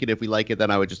we like it. If we like it,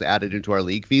 then I would just add it into our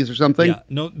league fees or something. Yeah.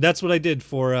 No, that's what I did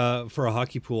for a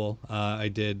hockey pool. I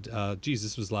did.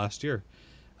 This was last year.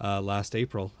 Last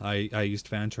April, I used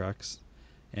Fantrax.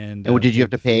 And what did you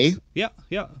have to pay? Yeah.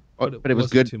 But it was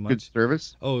wasn't good, too good much.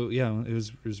 service. Oh yeah, it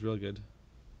was real good.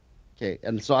 Okay,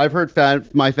 and so I've heard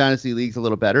My Fantasy League's a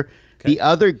little better. Okay. The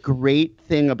other great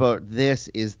thing about this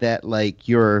is that like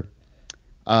your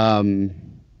auction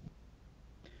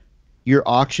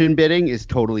bidding is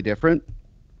totally different.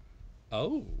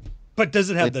 Oh, but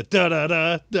does it have the da da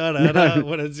da da da da?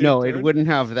 What is No, it wouldn't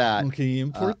have that. Can you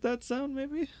import that sound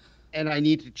maybe? And I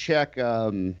need to check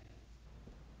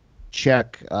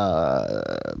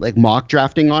like mock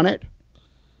drafting on it.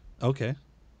 Okay.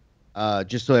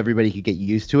 Just so everybody could get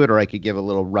used to it, or I could give a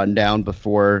little rundown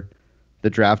before the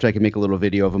draft. I can make a little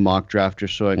video of a mock draft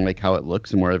just showing like how it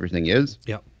looks and where everything is.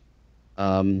 Yeah.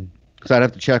 So I'd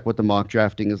have to check what the mock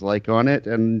drafting is like on it,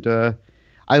 and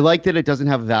I like that it doesn't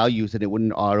have values and it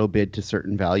wouldn't auto bid to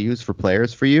certain values for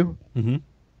players for you. Mm-hmm.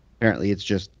 Apparently, it's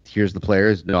just here's the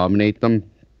players, nominate them.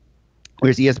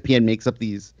 Whereas ESPN makes up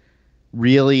these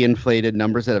really inflated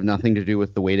numbers that have nothing to do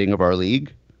with the weighting of our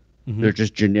league. Mm-hmm. They're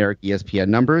just generic ESPN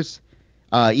numbers.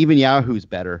 Even Yahoo's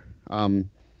better.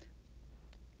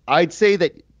 I'd say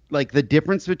that like the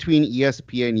difference between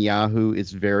ESPN and Yahoo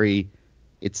is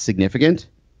it's significant.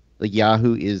 Like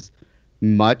Yahoo is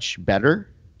much better,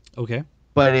 Okay.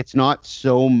 but it's not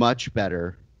so much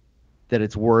better that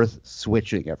it's worth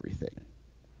switching everything.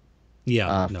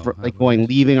 Yeah.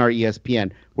 Leaving our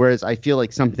ESPN. Whereas I feel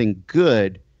like something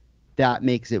good that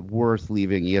makes it worth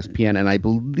leaving ESPN, and I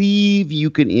believe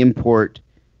you can import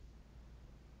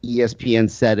ESPN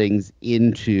settings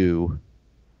into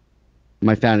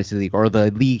My Fantasy League or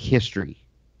the league history,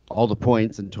 all the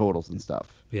points and totals and stuff.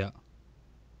 Yeah.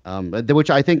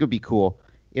 Which I think would be cool.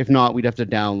 If not, we'd have to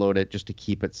download it just to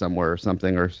keep it somewhere or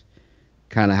something, or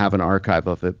kind of have an archive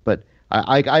of it. But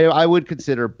I would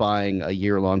consider buying a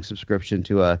year-long subscription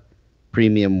to a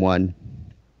premium one.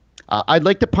 I'd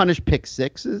like to punish pick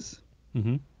sixes.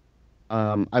 Mm-hmm.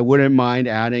 I wouldn't mind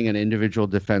adding an individual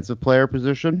defensive player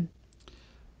position.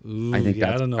 Ooh, I think I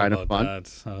that's don't know kind about of fun.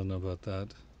 that. I don't know about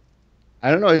that.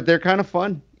 I don't know. They're kind of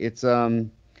fun. It's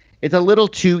a little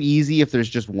too easy if there's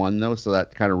just one though, so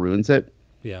that kind of ruins it.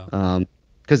 Yeah.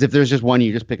 Because if there's just one,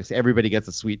 you just everybody gets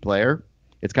a sweet player.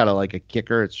 It's kind of like a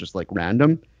kicker. It's just like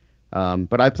random.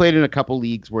 But I played in a couple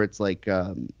leagues where it's like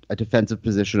a defensive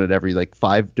position at every like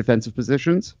 5 defensive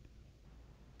positions.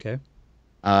 Okay.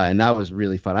 And that was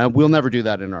really fun. We'll never do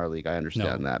that in our league. I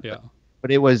understand that. Yeah.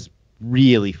 But it was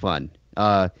really fun.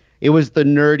 It was the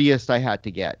nerdiest I had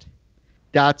to get.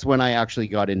 That's when I actually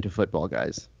got into football,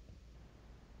 guys.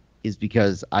 Is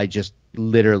because I just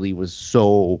literally was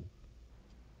so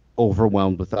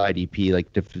overwhelmed with IDP,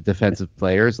 like defensive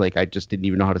players. Like I just didn't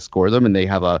even know how to score them, and they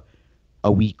have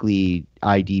a weekly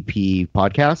IDP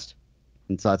podcast,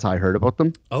 and so that's how I heard about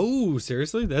them. Oh,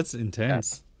 seriously? That's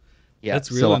intense. Yeah,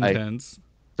 That's real intense.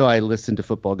 So I listened to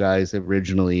Football Guys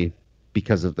originally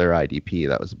because of their IDP.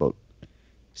 That was about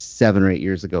 7 or 8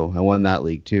 years ago. I won that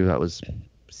league too. That was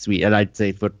sweet, and I'd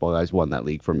say Football Guys won that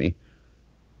league for me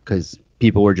because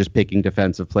people were just picking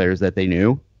defensive players that they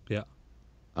knew. Yeah.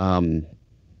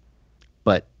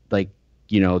 But like,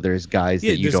 there's guys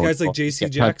that you there's don't. guys like J.C.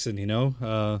 Jackson,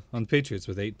 on the Patriots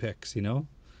with 8 picks,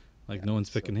 like no one's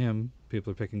picking him.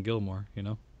 People are picking Gilmore,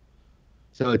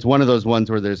 So it's one of those ones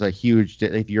where there's a huge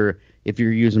if you're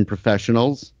using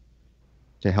professionals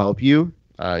to help you,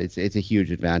 it's a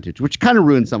huge advantage, which kind of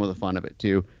ruins some of the fun of it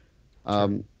too.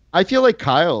 I feel like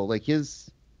Kyle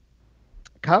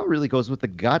really goes with the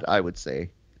gut, I would say.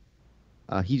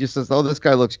 He just says, "Oh, this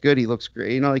guy looks good. He looks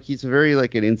great." Like he's a very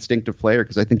like an instinctive player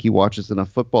because I think he watches enough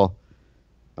football.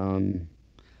 You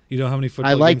know how many I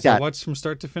football like games I that. watched from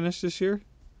start to finish this year?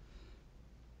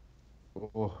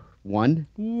 Oh, one.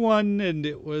 One, and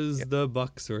it was the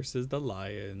Bucks versus the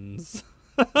Lions.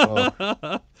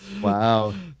 Oh,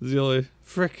 wow. It's the only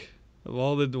frick of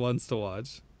all the ones to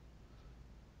watch.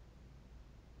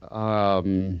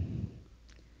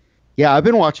 Yeah, I've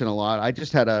been watching a lot. I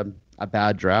just had a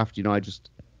bad draft. I just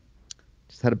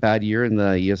had a bad year in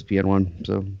the ESPN one.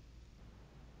 So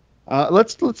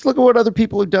let's look at what other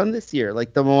people have done this year.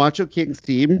 Like the Macho Kings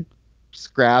team,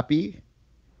 scrappy.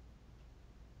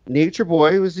 Nature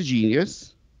Boy was a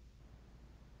genius.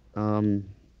 You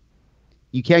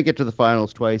can't get to the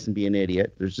finals twice and be an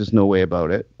idiot. There's just no way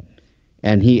about it.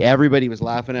 And everybody was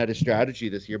laughing at his strategy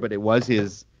this year, but it was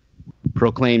his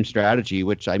proclaimed strategy,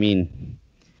 which I mean,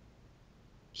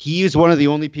 he is one of the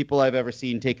only people I've ever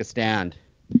seen take a stand.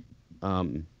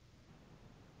 I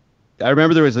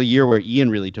remember there was a year where Ian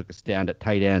really took a stand at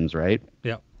tight ends, right?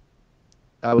 Yeah.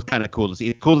 That was kind of cool to see.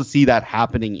 It's cool to see that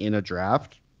happening in a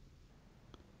draft.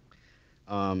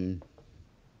 So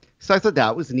I thought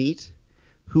that was neat.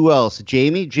 Who else?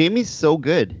 Jamie. Jamie's so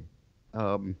good.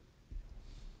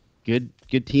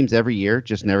 Good teams every year.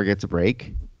 Just never gets a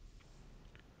break.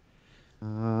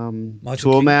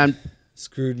 Toolman.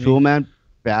 Screwed me. Toolman.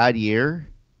 Bad year.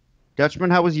 Dutchman,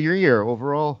 how was your year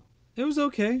overall? It was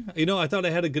okay. I thought I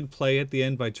had a good play at the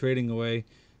end by trading away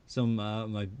some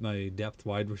my depth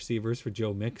wide receivers for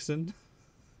Joe Mixon.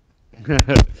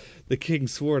 The King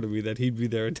swore to me that he'd be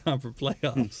there in time for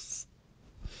playoffs.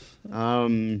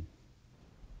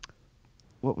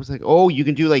 What was like? Oh, you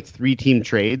can do like 3-team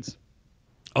trades.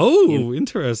 Oh,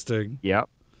 interesting. Yep.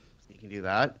 You can do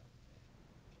that.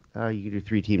 You can do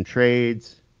 3-team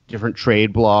trades, different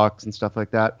trade blocks and stuff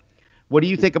like that. What do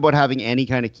you think about having any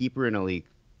kind of keeper in a league?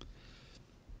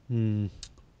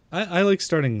 I like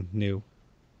starting new.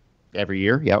 Every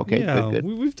year? Yeah, okay. Yeah, Good.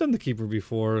 we've done the keeper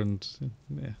before, and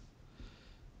yeah.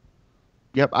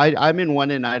 Yep, I'm in one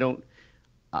and I don't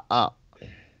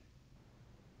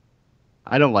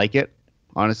like it,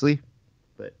 honestly.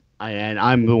 But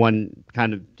I'm the one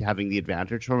kind of having the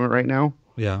advantage from it right now.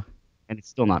 Yeah. And it's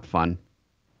still not fun.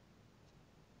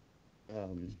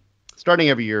 Starting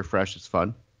every year fresh is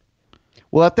fun.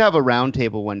 We'll have to have a round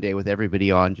table one day with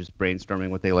everybody on, just brainstorming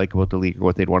what they like about the league or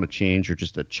what they'd want to change, or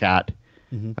just a chat,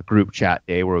 a group chat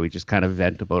day where we just kind of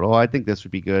vent about, I think this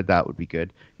would be good, that would be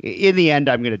good. In the end,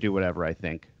 I'm going to do whatever I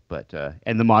think. But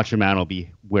and the Macho Man will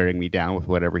be wearing me down with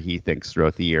whatever he thinks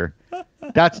throughout the year.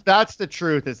 That's the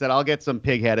truth, is that I'll get some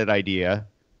pig-headed idea,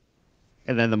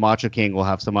 and then the Macho King will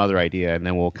have some other idea, and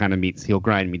then we'll kind of meet. He'll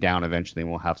grind me down eventually, and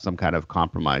we'll have some kind of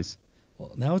compromise.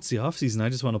 Well, now it's the off season. I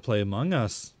just want to play Among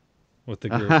Us with the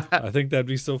group. I think that'd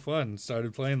be so fun.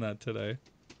 Started playing that today.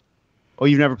 Oh,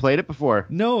 you've never played it before?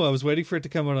 No, I was waiting for it to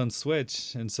come out on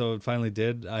Switch, and so it finally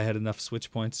did. I had enough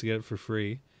Switch points to get it for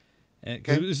free.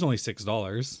 Because it was only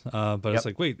 $6, but it's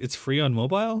like, wait, it's free on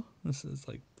mobile? It's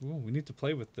like, we need to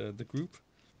play with the group.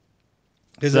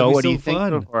 So what do you think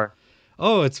so far?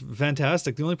 Oh, it's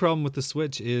fantastic. The only problem with the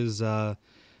Switch is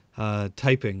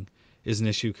typing is an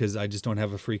issue because I just don't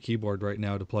have a free keyboard right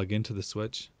now to plug into the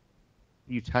Switch.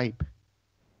 You type?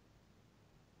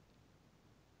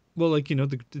 Well, like,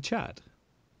 the chat.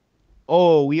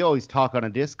 Oh, we always talk on a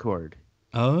Discord.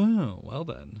 Oh, well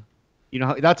then.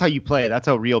 That's how you play. That's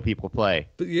how real people play.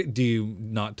 But do you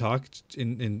not talk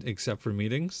in except for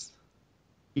meetings?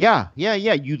 Yeah.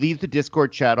 You leave the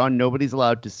Discord chat on. Nobody's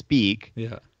allowed to speak.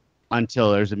 Yeah.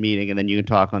 Until there's a meeting, and then you can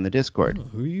talk on the Discord. Oh,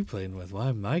 who are you playing with? Why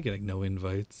am I getting no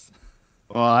invites?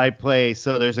 Well, I play.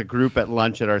 So there's a group at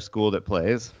lunch at our school that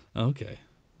plays. Okay.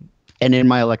 And in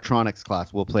my electronics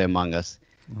class, we'll play Among Us.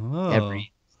 Oh.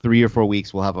 Every 3 or 4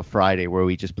 weeks, we'll have a Friday where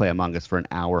we just play Among Us for an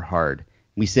hour hard.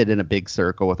 We sit in a big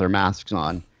circle with our masks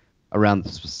on around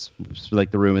the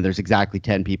room, and there's exactly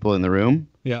 10 people in the room.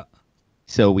 Yeah.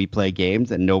 So we play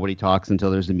games, and nobody talks until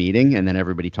there's a meeting, and then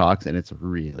everybody talks, and it's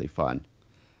really fun.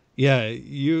 Yeah,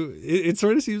 it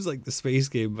sort of seems like the space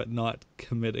game, but not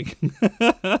committing.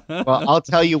 Well, I'll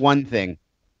tell you one thing.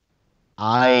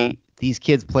 These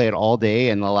kids play it all day,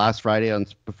 and the last Friday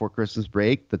before Christmas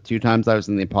break, the 2 times I was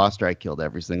in the imposter, I killed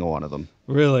every single one of them.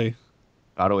 Really?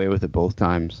 Got away with it both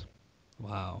times.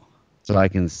 Wow. So I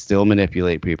can still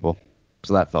manipulate people.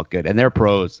 So that felt good. And they're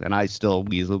pros, and I still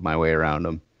weaseled my way around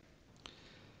them.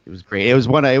 It was great. It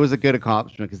was a good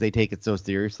accomplishment because they take it so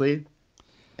seriously,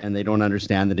 and they don't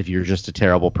understand that if you're just a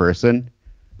terrible person,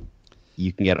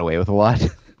 you can get away with a lot.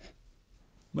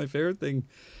 My favorite thing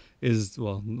is,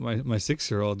 well, my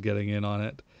 6-year-old getting in on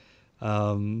it.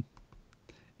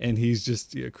 and he's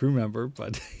just a crew member,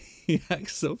 but he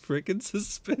acts so freaking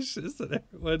suspicious that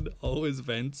everyone always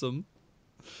vents him.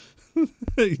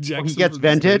 He He gets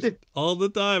vented all the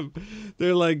time.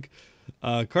 They're like,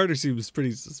 Carter seems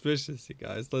pretty suspicious, you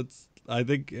guys. I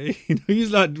think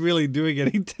he's not really doing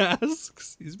any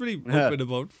tasks. He's pretty open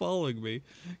about following me.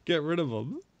 Get rid of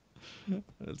him.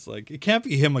 It's like, it can't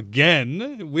be him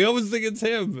again. We always think it's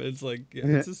him. It's like, yeah,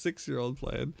 it's a 6-year-old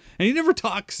playing. And he never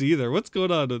talks either. What's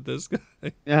going on with this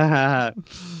guy? Yeah.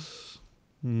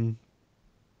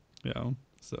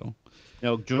 So.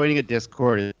 Joining a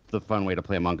Discord is the fun way to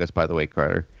play Among Us, by the way,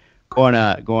 Carter. Go on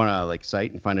a like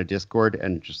site and find a Discord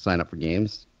and just sign up for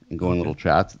games and go in little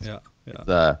chats.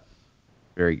 It's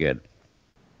very good.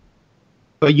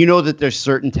 But you know that there's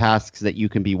certain tasks that you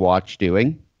can be watched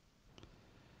doing.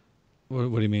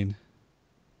 What do you mean?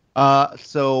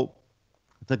 So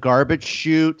the garbage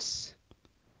chutes,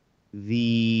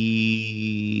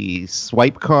 the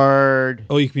swipe card.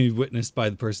 Oh, you can be witnessed by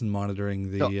the person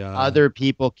monitoring the. So other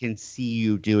people can see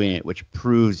you doing it, which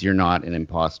proves you're not an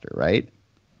imposter, right?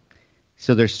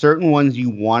 So there's certain ones you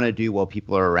want to do while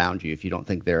people are around you. If you don't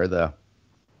think they're the.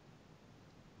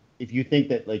 If you think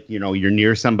that you're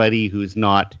near somebody who's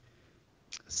not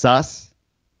sus,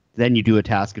 then you do a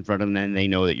task in front of them, and they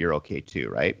know that you're okay too,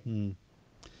 right? And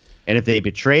if they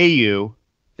betray you,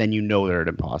 then you know they're an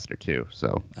imposter too.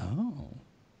 So. Oh.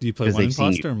 Do you play one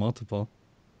imposter or multiple?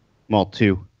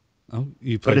 Two. Oh,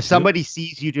 you play. But if somebody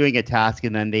sees you doing a task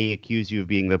and then they accuse you of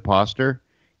being the imposter,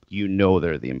 you know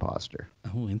they're the imposter.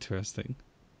 Oh, interesting.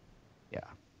 Yeah.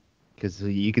 Because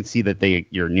you can see that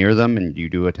you're near them and you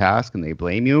do a task and they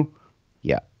blame you.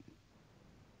 Yeah.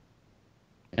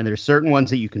 And there's certain ones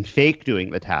that you can fake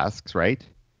doing the tasks, right?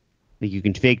 Like you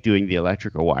can fake doing the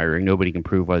electrical wiring. Nobody can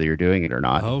prove whether you're doing it or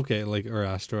not. Oh, okay, or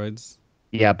asteroids.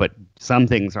 Yeah, but some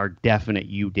things are definite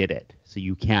you did it, so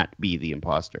you can't be the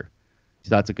imposter.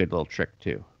 So that's a good little trick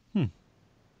too.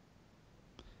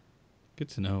 Good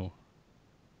to know.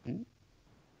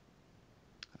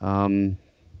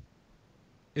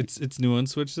 It's new on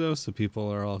Switch though, so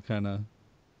people are all kind of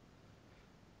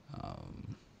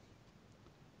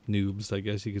noobs, I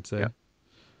guess you could say. Yeah.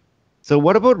 So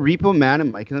what about Repo Man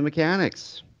and Mike and the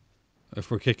Mechanics?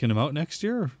 If we're kicking them out next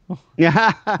year?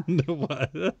 Yeah.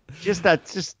 What? Just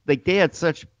like they had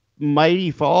such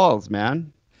mighty falls,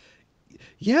 man.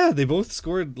 Yeah, they both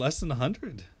scored less than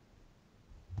 100.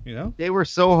 You know? They were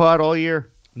so hot all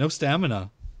year. No stamina.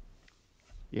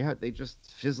 Yeah, they just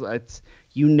fizzle.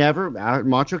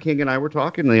 Macho King and I were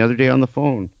talking the other day on the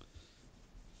phone.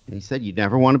 And he said you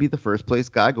never want to be the first place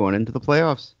guy going into the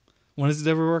playoffs. When has it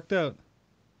ever worked out?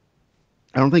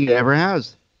 I don't think it ever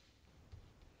has.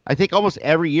 I think almost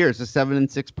every year it's a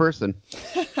 7-6 person.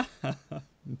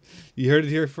 You heard it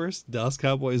here first. Dallas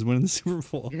Cowboys winning the Super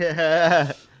Bowl.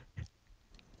 Yeah.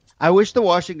 I wish the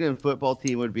Washington football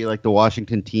team would be like the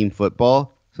Washington team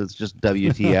football. So it's just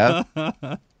WTF.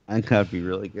 I think that'd be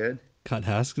really good. Caught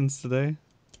Haskins today.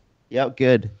 Yep,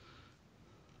 good.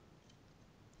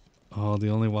 Oh, the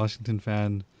only Washington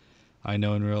fan I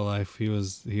know in real life. He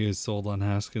was sold on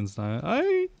Haskins.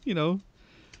 I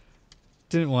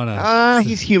didn't want to.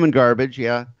 He's human garbage,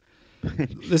 yeah.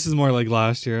 This is more like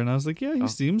last year, and I was like, yeah, he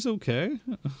seems okay.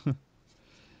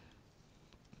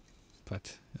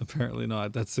 But apparently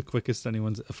not. That's the quickest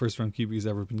anyone's first-round QB's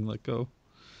ever been let go.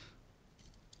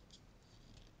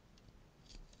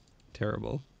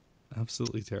 Terrible.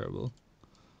 Absolutely terrible.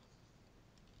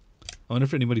 I wonder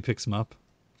if anybody picks him up.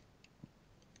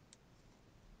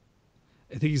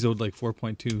 I think he's owed like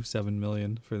 $4.27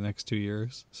 million for the next 2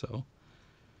 years, so.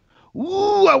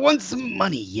 Ooh, I won some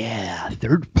money. Yeah,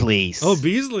 third place. Oh,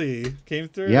 Beasley came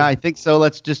through. Yeah, I think so.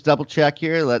 Let's just double check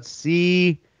here. Let's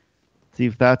see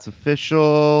if that's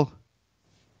official.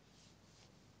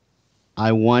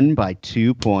 I won by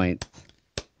 2 points.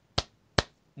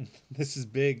 This is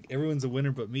big. Everyone's a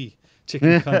winner but me.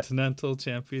 Chicken Continental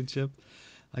Championship.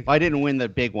 I didn't win the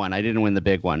big one.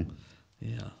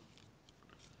 Yeah.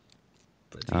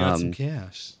 But you got some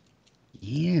cash.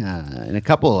 Yeah, and a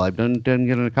couple. I've done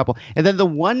getting a couple. And then the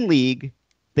one league,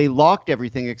 they locked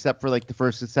everything except for like the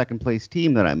first and second place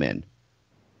team that I'm in.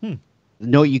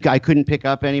 No, I couldn't pick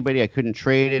up anybody. I couldn't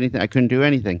trade anything. I couldn't do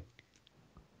anything.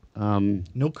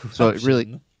 No corruption. So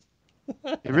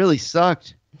it really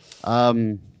sucked.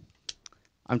 I'm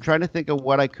trying to think of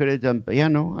what I could have done. But yeah,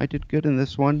 no, I did good in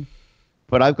this one.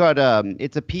 But I've got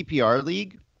it's a PPR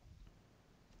league.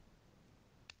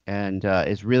 And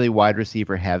it's really wide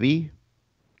receiver heavy.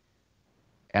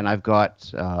 And I've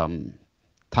got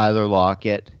Tyler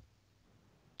Lockett,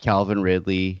 Calvin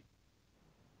Ridley,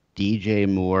 DJ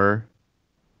Moore,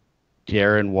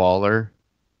 Darren Waller,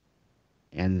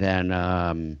 and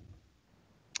then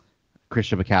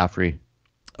Christian McCaffrey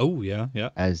Oh yeah, yeah.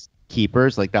 as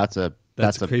keepers. Like that's a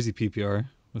Crazy PPR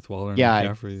with Waller and yeah.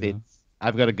 McCaffrey. Yeah.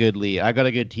 I've got a good lead. I got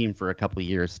a good team for a couple of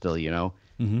years still. You know,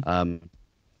 Mm-hmm.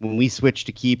 when we switched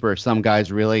to keeper, some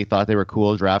guys really thought they were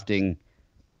cool drafting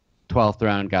 12th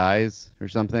round guys or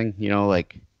something. You know,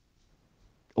 like,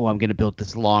 oh, I'm going to build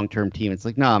this long term team. It's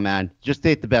like, nah, man, just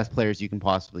take the best players you can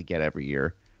possibly get every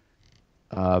year.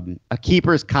 A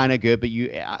keeper is kind of good, but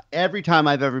every time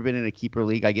I've ever been in a keeper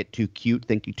league, I get too cute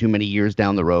thinking too many years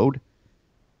down the road.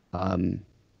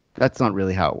 That's not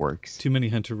really how it works. Too many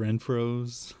Hunter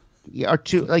Renfros. Yeah, or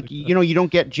too like you know, you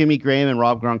don't get Jimmy Graham and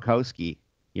Rob Gronkowski.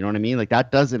 You know what I mean? Like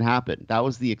that doesn't happen. That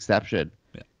was the exception.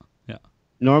 Yeah, yeah.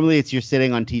 Normally, it's you're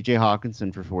sitting on T.J.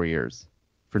 Hawkinson for 4 years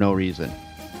for no reason.